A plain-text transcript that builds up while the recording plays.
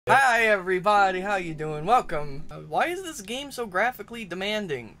Hi everybody, how you doing? Welcome. Why is this game so graphically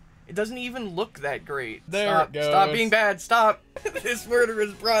demanding? It doesn't even look that great. There it goes. Stop being bad, stop! This murder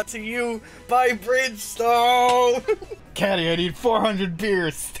is brought to you by Bridgestone! Caddy, I need 400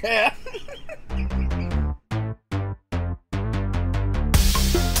 beers, stat!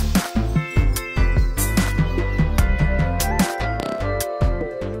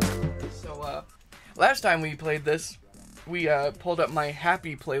 So, last time we played this, we pulled up my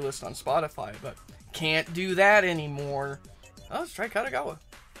happy playlist on Spotify, but can't do that anymore. Oh, let's try Katagawa.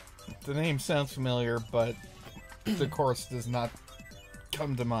 The name sounds familiar, but the course does not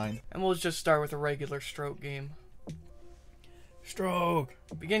come to mind. And we'll just start with a regular stroke game. Stroke!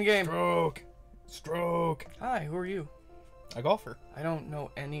 Begin game. Stroke! Stroke! Hi, who are you? A golfer. I don't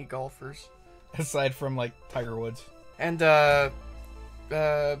know any golfers. Aside from, like, Tiger Woods. And,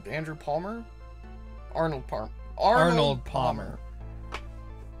 Andrew Palmer? Arnold Palmer.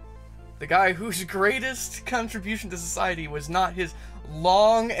 The guy whose greatest contribution to society was not his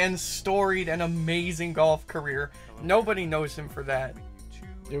long and storied and amazing golf career. Nobody knows him for that.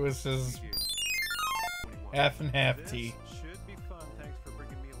 It was his half and half tee.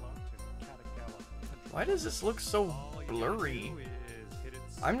 Why does this look so blurry?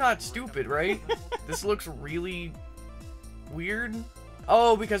 I'm not stupid, right? This looks really weird.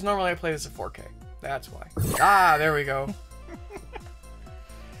 Oh, because normally I play this at 4K. That's why. Ah, there we go.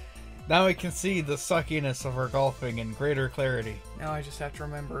 Now we can see the suckiness of our golfing in greater clarity. Now I just have to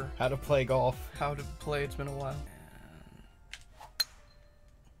remember how to play golf. How to play, it's been a while.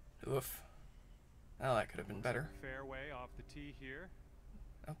 Oof. Oh, that could have been better. Fairway off the tee here.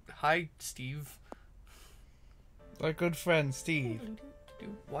 Oh, hi, Steve. Our good friend, Steve.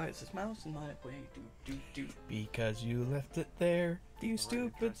 Why is this mouse in my way? Because you left it there, you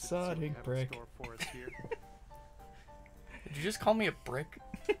stupid sodding brick. Did you just call me a brick?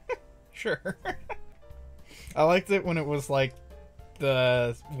 Sure. I liked it when it was like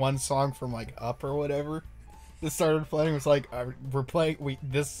the one song from like Up or whatever that started playing. It was like, we're playing,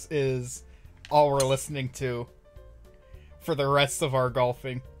 this is all we're listening to for the rest of our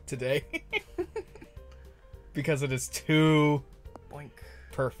golfing today. Because it is too boink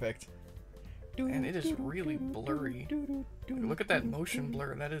perfect. And it is really blurry. Look at that motion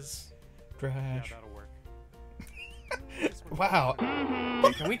blur. That is trash. Yeah, that'll work. Wow.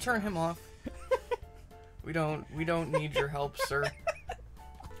 Hey, can we turn him off? We don't need your help, sir.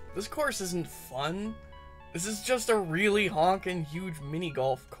 This course isn't fun. This is just a really honkin' huge mini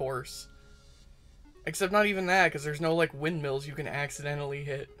golf course. Except not even that, because there's no like windmills you can accidentally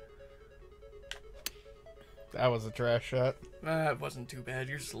hit. That was a trash shot. It wasn't too bad.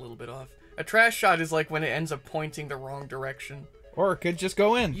 You're just a little bit off. A trash shot is like when it ends up pointing the wrong direction. Or it could just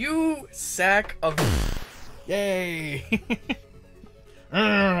go in. You sack of... Yay!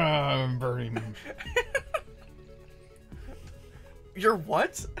 I'm burning. You're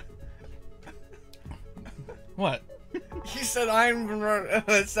what? What? You said I'm...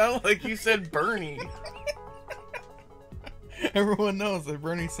 It sounded like you said Bernie. Everyone knows that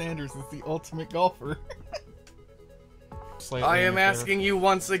Bernie Sanders is the ultimate golfer. I am asking you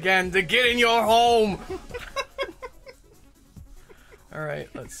once again to get in your home! Alright,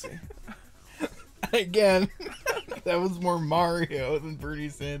 let's see. Again, that was more Mario than Bernie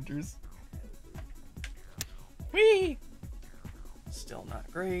Sanders. Whee! Still not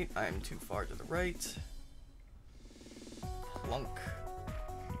great. I'm too far to the right. Plunk.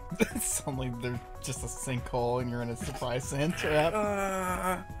 Suddenly there's just a sinkhole and you're in a surprise sand trap.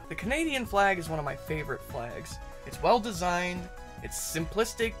 The Canadian flag is one of my favorite flags. It's well designed, it's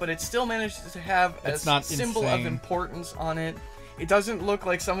simplistic, but it still manages to have a symbol of importance on it. It doesn't look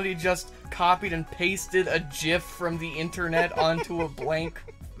like somebody just copied and pasted a GIF from the internet onto a blank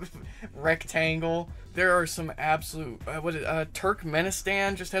rectangle. There are some absolute...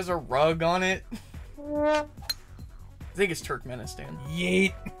 Turkmenistan just has a rug on it. I think it's Turkmenistan.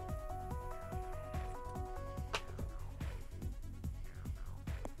 Yeet.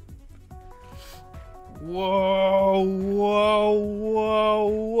 Whoa, whoa,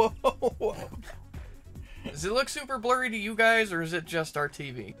 whoa, whoa. Does it look super blurry to you guys, or is it just our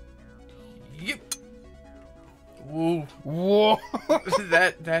TV? Yep. Woo. Whoa.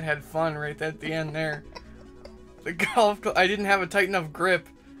 that had fun right at the end there. The golf club, I didn't have a tight enough grip,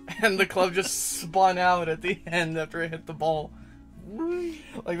 and the club just spun out at the end after I hit the ball.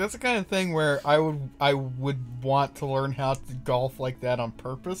 Like, that's the kind of thing where I would want to learn how to golf like that on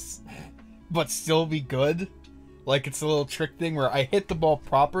purpose, but still be good. Like, it's a little trick thing where I hit the ball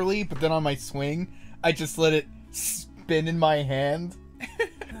properly, but then on my swing, I just let it spin in my hand.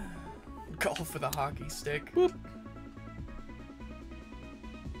 Golf with a hockey stick. Boop.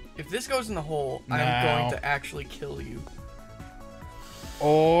 If this goes in the hole, No. I'm going to actually kill you.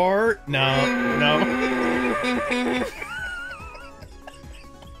 Or no.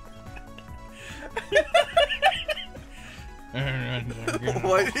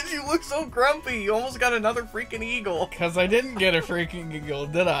 Why did you look so grumpy? You almost got another freaking eagle. Because I didn't get a freaking eagle,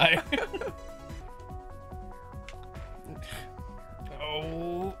 did I?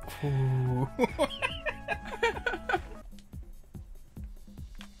 Oh.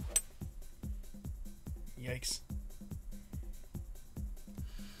 Yikes.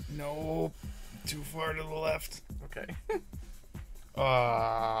 Nope. Too far to the left. Okay.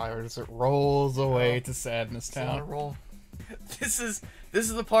 As it rolls away to Sadness It's on a Town. roll. This is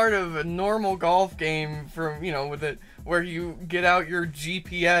the part of a normal golf game from, you know, with it where you get out your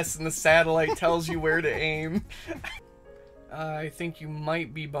GPS and the satellite tells you where to aim. I think you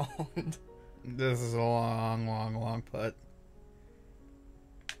might be boned. This is a long putt.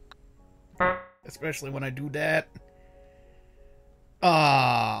 Especially when I do that.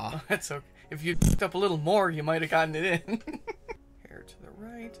 That's okay. If you picked up a little more, you might have gotten it in. Here to the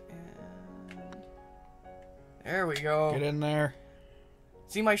right, and there we go. Get in there.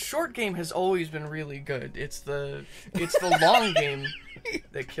 See, my short game has always been really good. It's the long game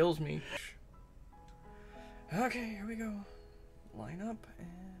that kills me. Okay, here we go. Line up,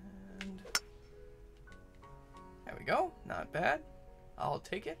 and there we go. Not bad. I'll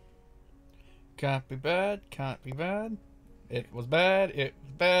take it. Can't be bad. Can't be bad. It was bad. It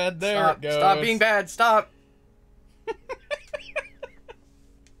was bad. There Stop. it goes. Stop being bad. Stop.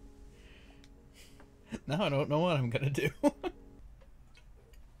 Now I don't know what I'm gonna do. Oh,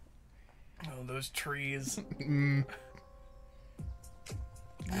 those trees. Shouldn't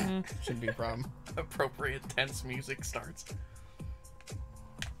be a problem. Appropriate tense music starts.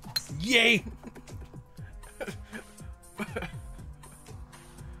 Yay!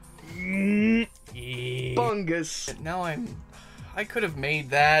 Bungus. Now I could have made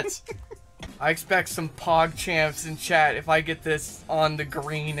that. I expect some pog champs in chat if I get this on the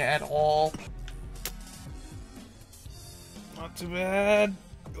green at all. Not too bad.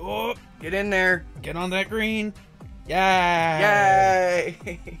 Oh, Get in there. get on that green. Yeah.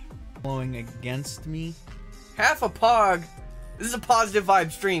 Yay. Blowing against me. Half a pog. This is a positive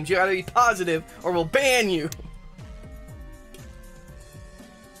vibe stream. You gotta be positive or we'll ban you.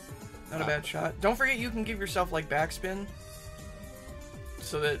 Not a bad shot. Don't forget you can give yourself like backspin.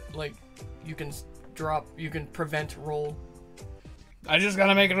 So that like you can drop, you can prevent roll. I just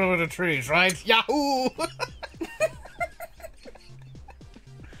gotta make it over the trees, right? Yahoo!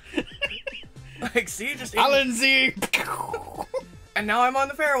 Like, see, just Alan Z! and now I'm on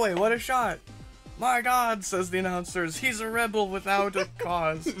the fairway. What a shot! My God, says the announcers. He's a rebel without a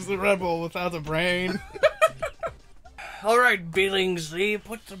cause. He's a rebel without a brain. All right, Billingsley,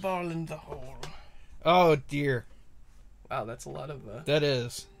 put the ball in the hole. Oh dear. Wow, that's a lot of. That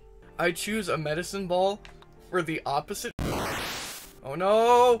is. I choose a medicine ball for the opposite. Oh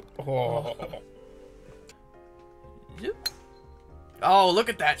no! Oh. Yep. Oh, look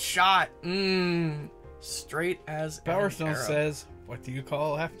at that shot. Straight as an PowerStone arrow. says, what do you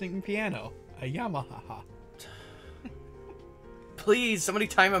call Afton piano? A Yamaha. Please, somebody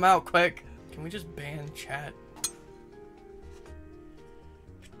time him out quick. Can we just ban chat?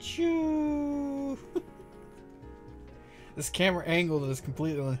 Choo. This camera angle that is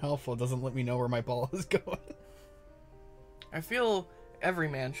completely unhelpful doesn't let me know where my ball is going. I feel every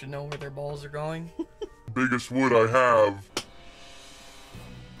man should know where their balls are going. Biggest wood I have.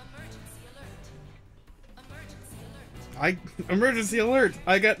 Emergency alert!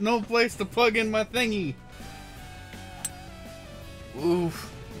 I got no place to plug in my thingy.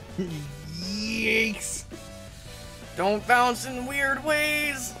 Oof. Yikes! Don't bounce in weird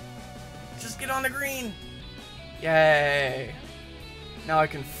ways. Just get on the green. Yay. Now I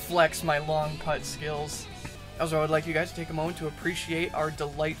can flex my long putt skills. Also, I would like you guys to take a moment to appreciate our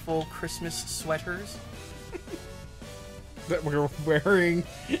delightful Christmas sweaters. That we're wearing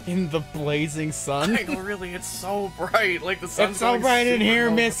in the blazing sun. I know, really, it's so bright. Like the sun's It's so going bright in super here,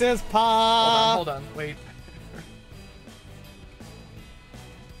 low. Mrs. Pa. Hold on, wait.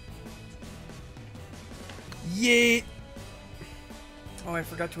 Yeet. Oh, I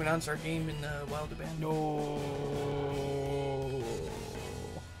forgot to announce our game in Wild Abandon. No.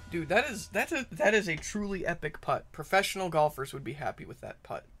 Dude, that is a truly epic putt. Professional golfers would be happy with that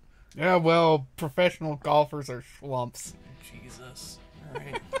putt. Yeah, well, professional golfers are schlumps. Jesus. All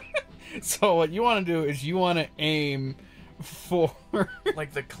right. So what you want to do is you want to aim for...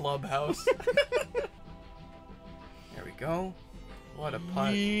 Like the clubhouse. There we go. What a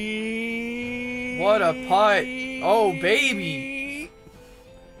putt. What a putt. Oh, baby.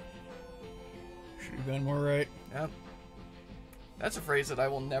 Should have been more right. Yep. That's a phrase that I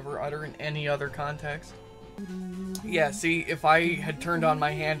will never utter in any other context. Yeah, see, if I had turned on my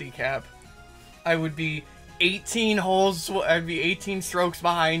handicap, I would be 18 holes, I'd be 18 strokes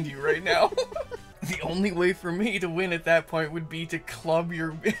behind you right now. The only way for me to win at that point would be to club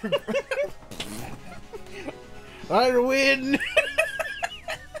your... I win!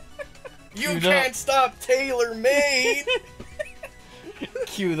 You can't stop tailor-made!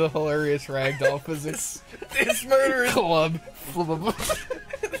 Cue the hilarious ragdoll physics. This murder is... Club.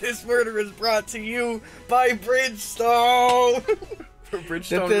 This murder is brought to you by Bridgestone!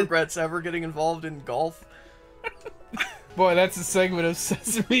 Bridgestone regrets ever getting involved in golf. Boy, that's a segment of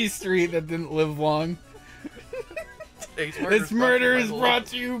Sesame Street that didn't live long. This murder is brought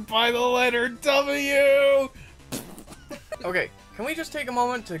to you by the letter W! Okay, can we just take a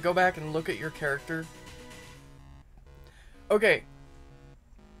moment to go back and look at your character? Okay.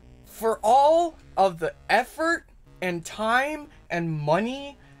 For all of the effort and time and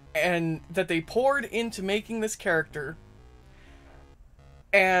money and that they poured into making this character,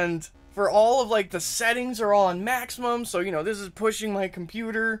 and for all of, like, the settings are all on maximum, so, you know, this is pushing my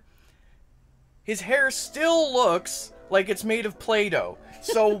computer. His hair still looks like it's made of Play-Doh.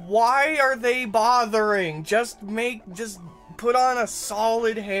 So why are they bothering? Just put on a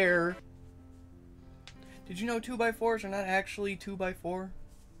solid hair. Did you know 2x4s are not actually 2x4?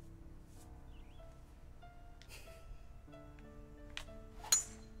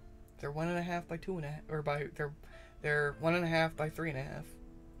 They're 1.5 by 2.5, or they're 1.5 by 3.5.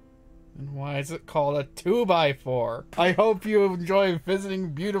 And why is it called a 2x4? I hope you enjoy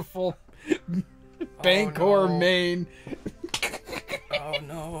visiting beautiful Bangor, Maine. Oh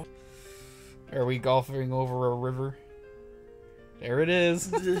no. Are we golfing over a river? There it is.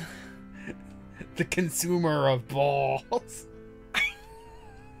 The consumer of balls.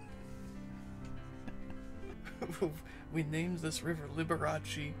 We named this river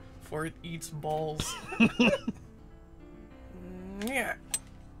Liberace, for it eats balls. Yeah.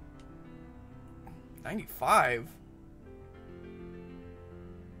 95?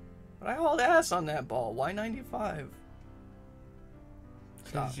 But I hauled ass on that ball. Why 95?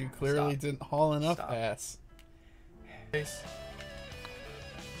 Because you clearly didn't haul enough ass. Ooh.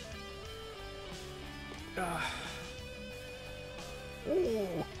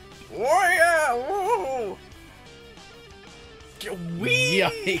 Oh yeah! Whoa! Whee!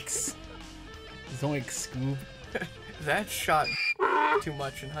 Yikes! Zoink Scoob. That shot too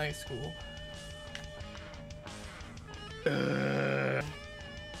much in high school.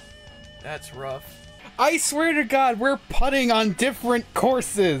 That's rough. I swear to God, we're putting on different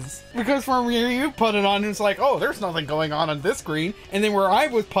courses. Because from where you put it on, it's like, oh, there's nothing going on this green. And then where I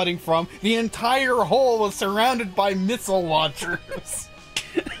was putting from, the entire hole was surrounded by missile launchers.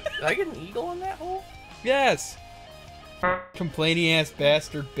 Did I get an eagle on that hole? Yes. Complaining ass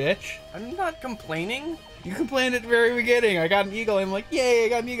bastard bitch. I'm not complaining. You complained at the very beginning. I got an eagle. I'm like, yay, I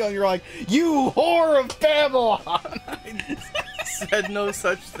got an eagle. And you're like, you whore of Babylon. I said no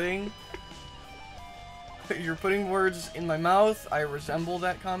such thing. You're putting words in my mouth. I resemble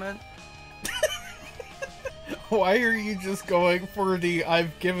that comment. Why are you just going for the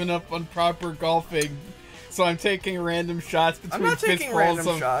I've given up on proper golfing, so I'm taking random shots between fistfuls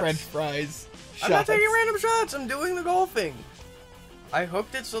of French fries? I'm not taking random shots. I'm doing the golfing. I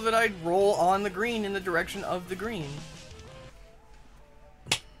hooked it so that I'd roll on the green in the direction of the green.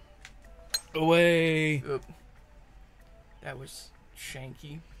 Away. Oop. That was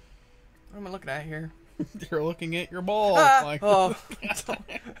shanky. What am I looking at here? You're looking at your ball. Oh.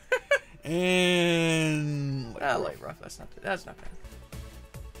 And light rough. That's not bad.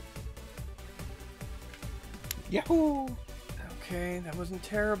 Yahoo! Okay, that wasn't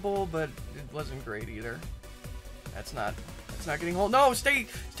terrible, but it wasn't great either. That's not getting hold. No, stay.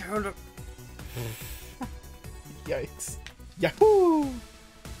 Yikes! Yahoo!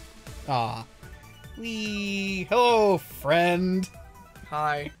 Ah. Wee. Hello, friend.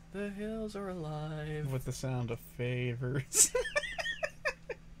 Hi. The hills are alive. With the sound of favors.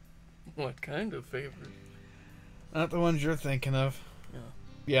 What kind of favors? Not the ones you're thinking of. Yeah.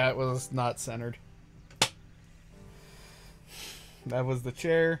 Yeah, it was not centered. That was the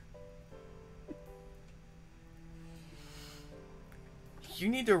chair. You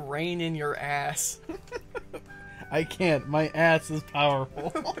need to rein in your ass. I can't. My ass is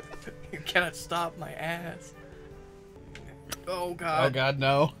powerful. You cannot stop my ass. Oh god. Oh god,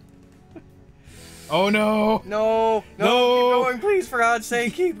 no. Oh no. No. No. Keep going, please, for God's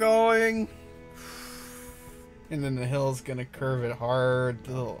sake, keep going. And then the hill's gonna curve it hard.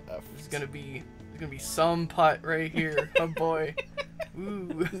 It's gonna be gonna be some putt right here. Oh boy.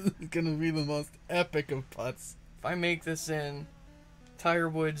 Ooh. It's gonna be the most epic of putts. If I make this in, Tiger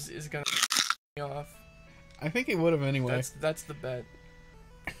Woods is gonna me off. I think he would have anyway. That's the bet.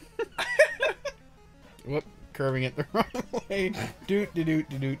 Whoop, curving it the wrong way. Doot, doot, doot,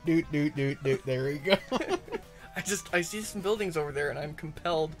 doot, doot, doot, doot, doot. There we go. I see some buildings over there, and I'm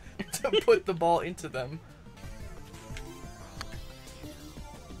compelled to put the ball into them.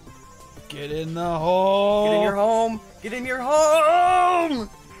 Get in the hole. Get in your home. Get in your home.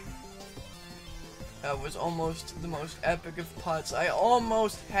 That was almost the most epic of putts. I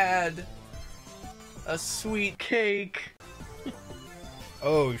almost had a sweet cake.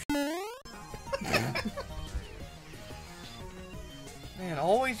 Oh, Man,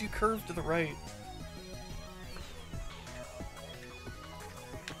 always you curve to the right.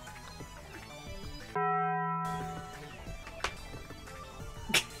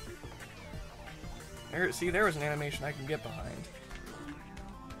 There was an animation I can get behind.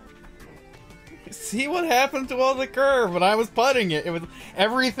 see what happened to all the curve when I was putting it. It was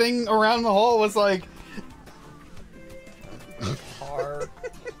everything around the hole was like Par.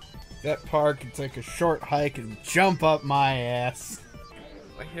 that par could take a short hike and jump up my ass.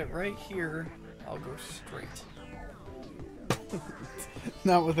 If I hit right here, I'll go straight.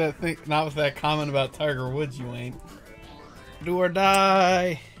 Not with that thing. Not with that comment about Tiger Woods. You ain't. Do or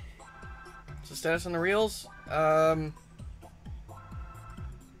die. What's the status on the reels? Plonk.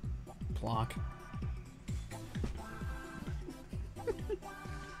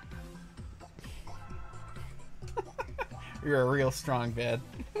 You're a real strong bad.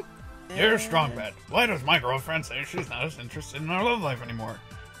 You're a strong bad. Why does my girlfriend say she's not as interested in our love life anymore?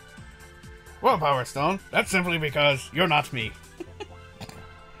 Well, PowerStone, that's simply because you're not me.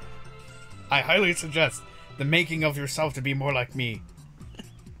 I highly suggest the making of yourself to be more like me.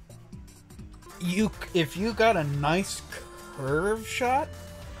 If you got a nice curve shot,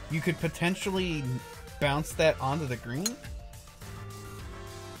 you could potentially bounce that onto the green.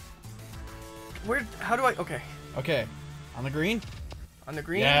 How do I, okay. Okay, on the green? On the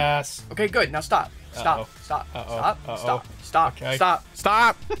green? Yes. Okay, good, now stop. Stop, Uh-oh. stop, Uh-oh. stop, Uh-oh. stop, stop, Okay. stop,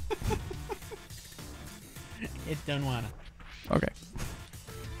 stop! It don't wanna. Okay.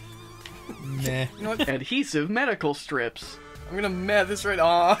 Nah. You know what? Adhesive medical strips. I'm gonna met this right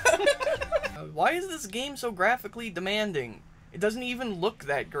on. Why is this game so graphically demanding? It doesn't even look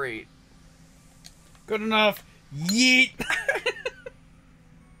that great. Good enough. Yeet.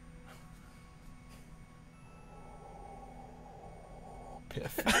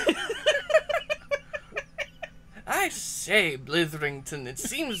 Piff. I say, Blitherington, it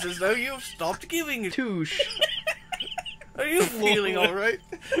seems as though you've stopped giving a touche. Are you feeling alright?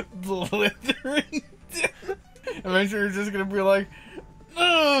 Blithering. Eventually, you're just gonna be like,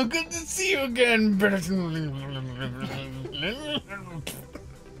 "Oh, good to see you again."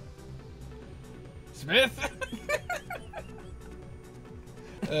 Smith.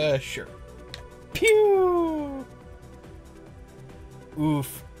 Sure. Pew.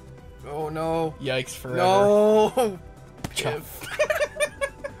 Oof. Oh no. Yikes forever. No. Chuff.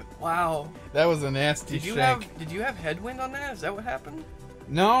 Wow. That was a nasty shank. Did you have headwind on that? Is that what happened?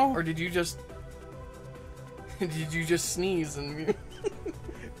 No. Or did you just sneeze and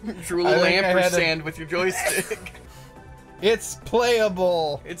drew a little ampersand with your joystick? It's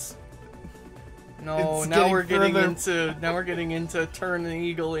playable. No, It's now we're getting getting into turn an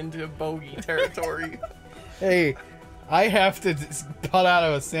eagle into bogey territory. Hey, I have to putt out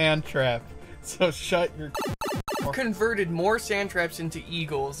of a sand trap, so shut your. I've converted more sand traps into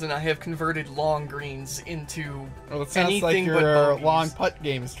eagles than I have converted long greens into Well, it sounds anything like but your bogeys. long putt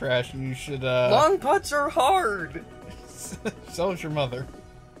game is trash, and you should. Long putts are hard. So is your mother.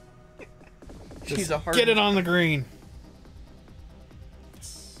 She's a hard. Get it on the green.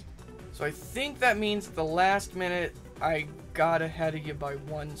 So I think that means at the last minute I got ahead of you by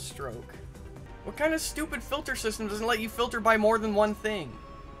one stroke. What kind of stupid filter system doesn't let you filter by more than one thing?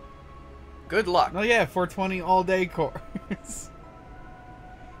 Good luck. Oh yeah, 420 all day course.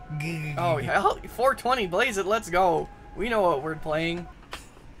 Oh yeah, 420, blaze it, let's go. We know what we're playing.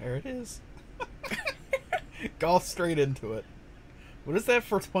 There it is. Golf straight into it. What is that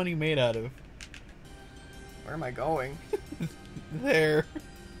 420 made out of? Where am I going? There.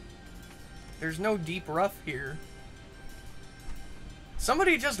 There's no deep rough here.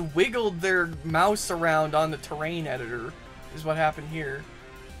 Somebody just wiggled their mouse around on the terrain editor, is what happened here.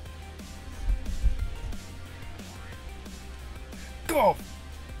 Golf!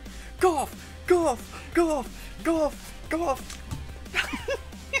 Golf! Golf! Golf! Golf! Golf!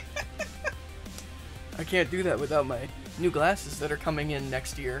 I can't do that without my new glasses that are coming in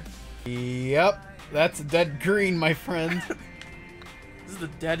next year. Yep. That's a dead green, my friend. This is the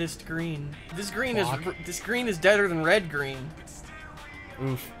deadest green. This green is deader than red green.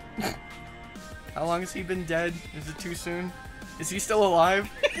 Oof. How long has he been dead? Is it too soon? Is he still alive?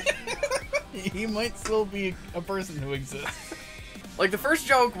 He might still be a person who exists. Like, the first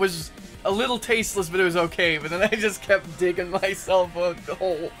joke was a little tasteless, but it was okay, but then I just kept digging myself a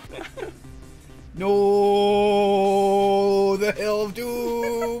hole. No, the Hill of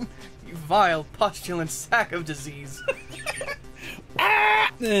Doom! You vile, pustulent sack of disease.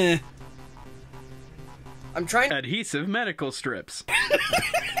 I'm trying adhesive medical strips.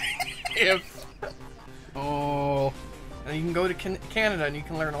 If. Oh. And you can go to Canada and you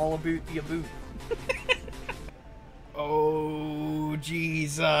can learn all about the aboot. Oh,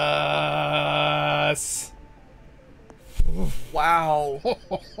 Jesus. Wow.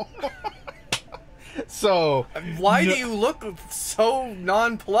 So. Why do you look so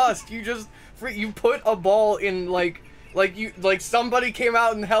nonplussed? You put a ball in, like somebody came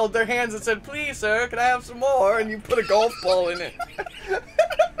out and held their hands and said, "Please, sir, can I have some more?" And you put a golf ball in it.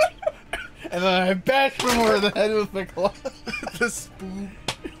 And then I bashed him over the head with the club. The spoon.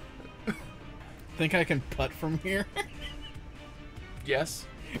 Think I can putt from here? Yes.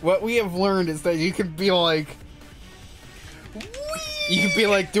 What we have learned is that you can be like... Whee! You can be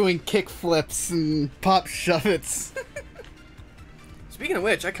like doing kick flips and pop shove-its. Speaking of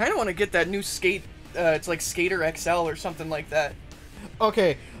which, I kind of want to get that new skate, it's like Skater XL or something like that.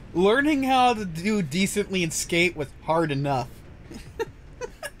 Okay, learning how to do decently in skate was hard enough.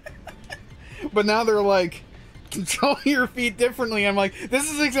 But now they're like, control your feet differently. I'm like,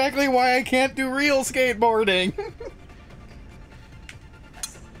 this is exactly why I can't do real skateboarding.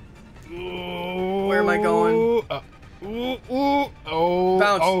 Where am I going? Bounce.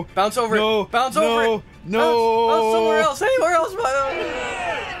 Oh, bounce over no, it. Bounce no, over it. No. Bounce somewhere else. Anywhere else.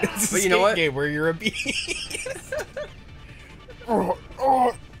 It's a but you know what? game where you're a bee.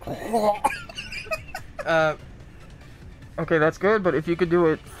 Okay, that's good, but if you could do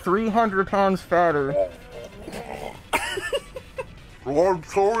it 300 pounds fatter. I'm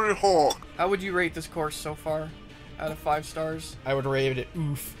Tony Hawk. How would you rate this course so far? Out of 5 stars? I would rate it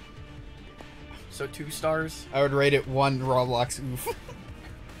oof. So 2 stars? I would rate it 1 Roblox oof.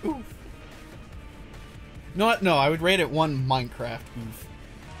 Oof. No, I would rate it 1 Minecraft oof.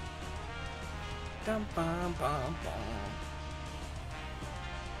 Dum, bum, bum, bum.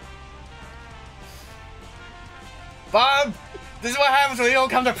 Bob! This is what happens when you don't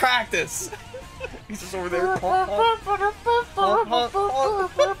come to practice! He's just over there. That's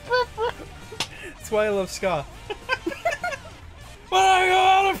why I love ska. When I go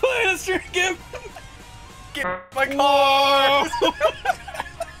out and play this game, get my car!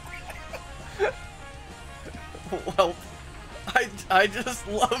 Well, I just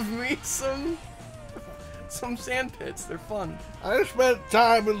love me some sand pits. They're fun. I spent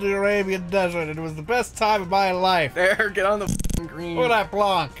time in the Arabian desert. It was the best time of my life. There, get on the f***ing green. Look at that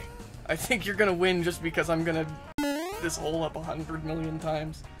Blanc. I think you're gonna win just because I'm gonna this hole up 100 million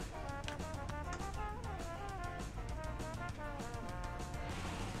times.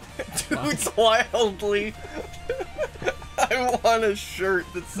 Toots wildly. I want a shirt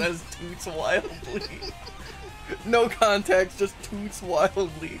that says Toots wildly. No context, just Toots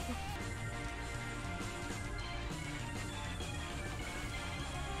wildly.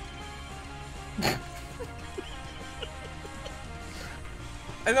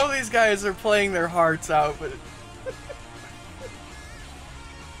 I know these guys are playing their hearts out, but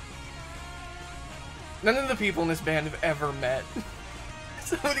none of the people in this band have ever met.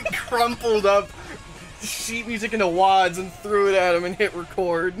 Somebody crumpled up sheet music into wads and threw it at him and hit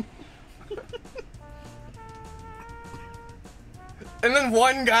record. And then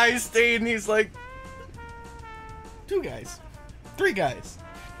one guy stayed and he's like, 2 guys. 3 guys.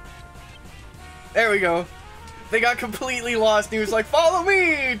 there we go. They got completely lost and he was like, follow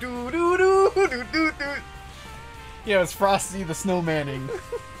me! Doo doo doo doo doo doo. Yeah, it's Frosty the Snowmaning.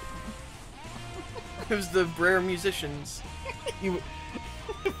 It was the Brer musicians.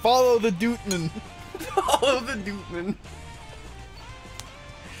 Follow the Dootman. Follow the Dootman.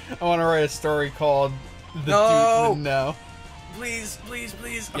 I want to write a story called The No. Dootman now. Please, please,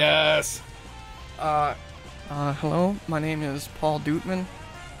 please. Okay. Yes. Hello, my name is Paul Dootman.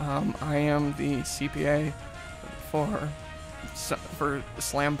 I am the CPA for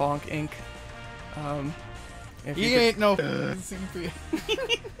Slam Bonk Inc. If He you ain't no CPA.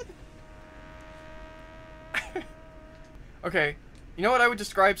 Okay, you know what I would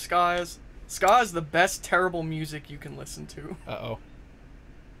describe ska as? Ska is the best terrible music you can listen to. Uh-oh.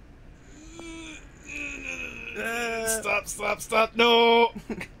 Stop, no!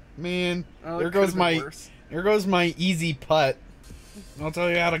 Man, Oh, there goes my easy putt. I'll tell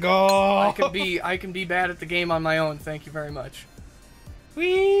you how to go. I can be bad at the game on my own. Thank you very much. Whee!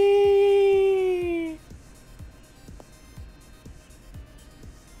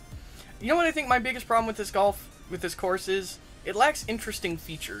 You know what I think my biggest problem with this course is? It lacks interesting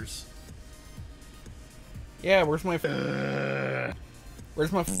features. Yeah, where's my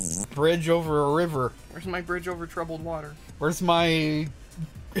bridge over a river? Where's my bridge over troubled water? Where's my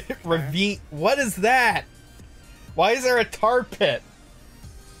ravine? What is that? Why is there a tar pit?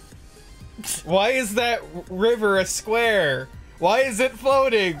 Why is that river a square? Why is it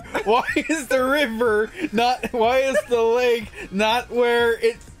floating? Why is the river not... Why is the lake not where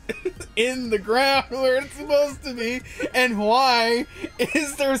it's in the ground where it's supposed to be? And why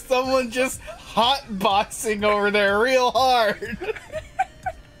is there someone just hotboxing over there real hard?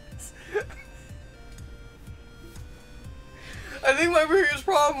 I think my biggest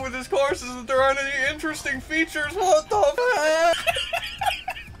problem with this course is that there aren't any interesting features. What the fuck?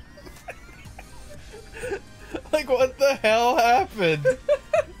 Like, what the hell happened?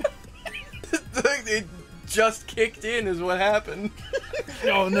 It just kicked in is what happened.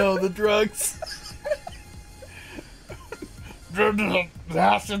 Oh no, the drugs.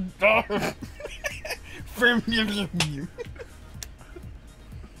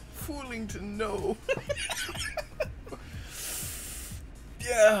 Fooling to know.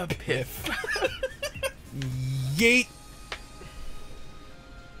 Yeah, piff. Yeet.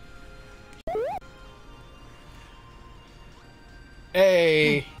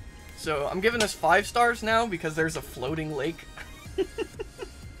 Hey. So I'm giving this 5 stars now because there's a floating lake.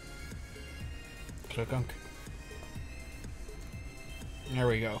 Click-unk. There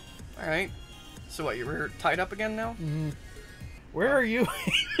we go. Alright. So what, you were tied up again now? Where are you?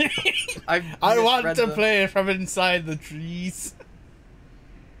 I want to play from inside the trees.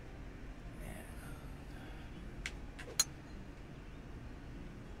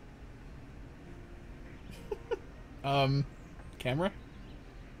 Camera?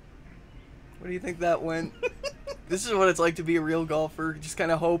 What do you think that went? This is what it's like to be a real golfer, just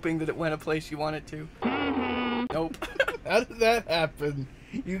kind of hoping that it went a place you want it to. Nope. How did that happen?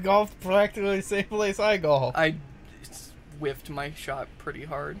 You golfed practically the same place I golf. I whiffed my shot pretty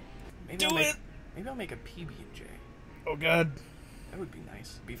hard. Maybe I'll make a PB&J. Oh god. That would be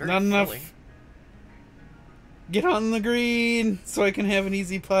nice. It'd be very Not filling. enough. Get on the green so I can have an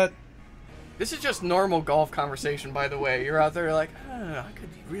easy putt. This is just normal golf conversation, by the way. You're out there like, I could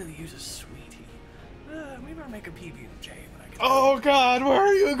really use a sweetie. Maybe I'll make a PB&J when I get Oh god, where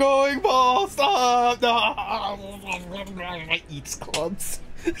are you going, ball? Stop! No. Eats clubs.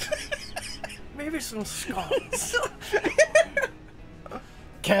 Maybe some scones.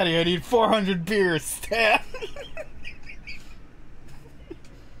 Caddy, I need 400 beers. Stat.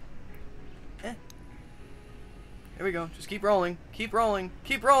 Here we go. Just keep rolling. Keep rolling.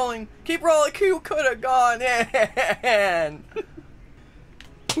 Keep rolling. Keep rolling. You could have gone in.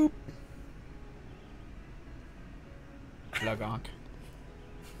 Boop. Lagonk.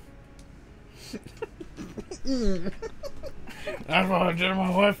 That's what I did to my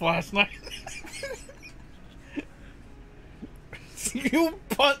wife last night. You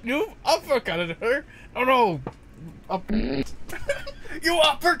uppercutted her. Oh no. You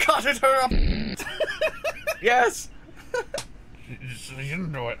uppercutted her up. Yes. You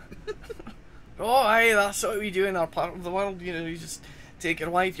didn't know it. Oh, aye, that's what we do in our part of the world. You know, you just take your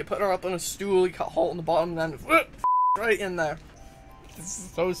wife, you put her up on a stool, you cut a hole in the bottom, and then whoop, right in there. This is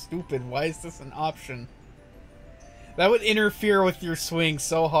so stupid. Why is this an option? That would interfere with your swing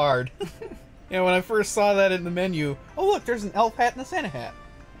so hard. You know, when I first saw that in the menu, oh look, there's an elf hat and a Santa hat.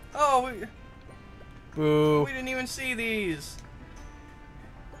 Oh, Boo. we didn't even see these.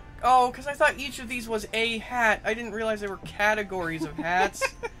 Oh, because I thought each of these was a hat. I didn't realize there were categories of hats.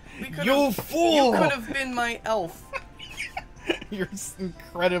 You fool! You could have been my elf. You're this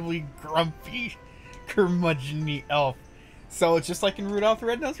incredibly grumpy, curmudgeon-y elf. So it's just like in Rudolph the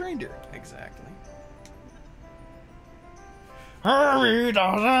Red-Nosed Reindeer. Exactly. Hurry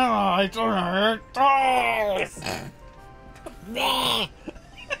doesn't like to hurt toys! Nah.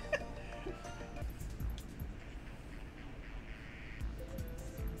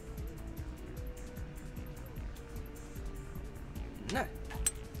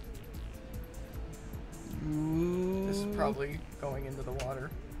 This is probably going into the water.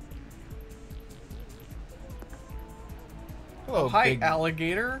 Hello, Hi, big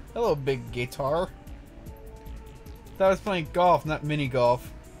alligator. Hello, big guitar. Thought I was playing golf, not mini golf.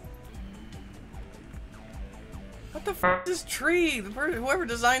 What the f is this tree? Whoever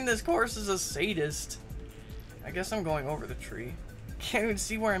designed this course is a sadist. I guess I'm going over the tree. can't even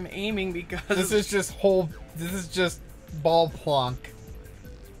see where I'm aiming because... This is just ball plonk.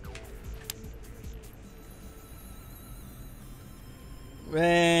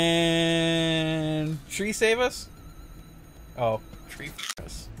 And... Tree save us? Oh. Tree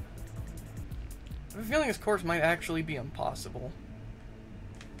us. I have a feeling this course might actually be impossible.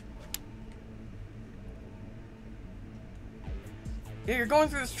 Yeah, you're going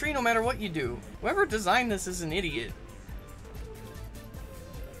through this tree no matter what you do. Whoever designed this is an idiot.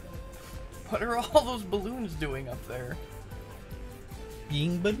 What are all those balloons doing up there?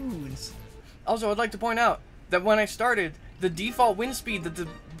 Being balloons. Also, I'd like to point out that when I started, the default wind speed that the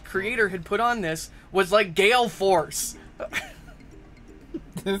creator had put on this was like gale force.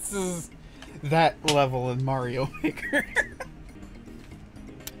 This is that level in Mario Maker.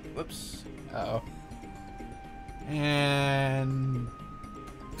 Whoops. Uh-oh. And...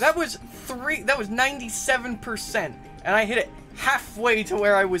 That was 97%, and I hit it halfway to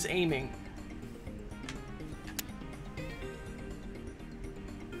where I was aiming.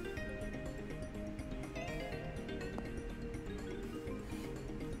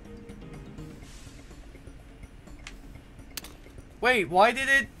 Wait, why did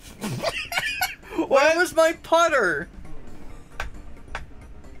it... Where was my putter?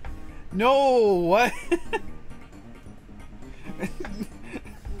 No, what?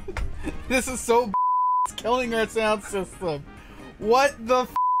 This is so it's killing our sound system. What the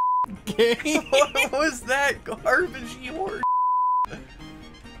game? What was that garbage horse?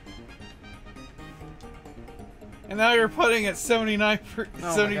 And now you're putting at 72 to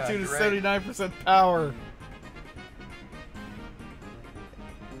 79% power.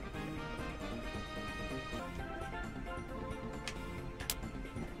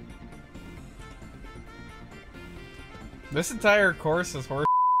 This entire course is horse.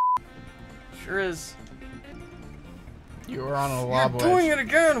 Sure is. You were on a lob wedge. You're doing it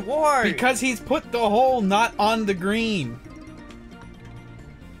again. Why? Because he's put the hole not on the green.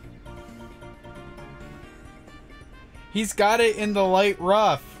 He's got it in the light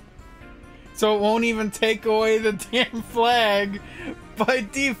rough. So it won't even take away the damn flag by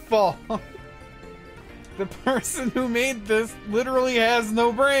default. The person who made this literally has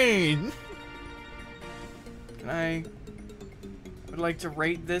no brain. I would like to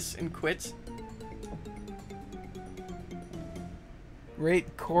rate this and quit.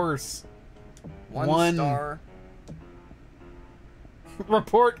 Rate course. One star.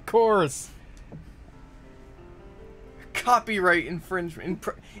 Report course. Copyright infringement.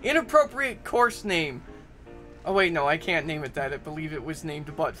 Inappropriate course name. Oh wait, no, I can't name it that. I believe it was named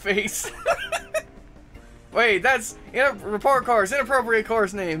Buttface. Wait, that's report course. Inappropriate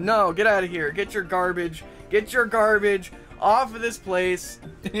course name. No, get out of here. Get your garbage. Get your garbage off of this place.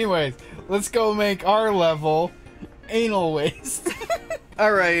 Anyways, let's go make our level anal waste.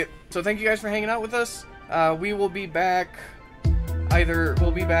 Alright, so thank you guys for hanging out with us. We will be back.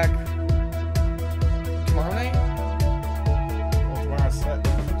 We'll be back tomorrow night? Well, tomorrow's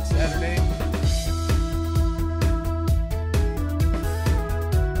Saturday.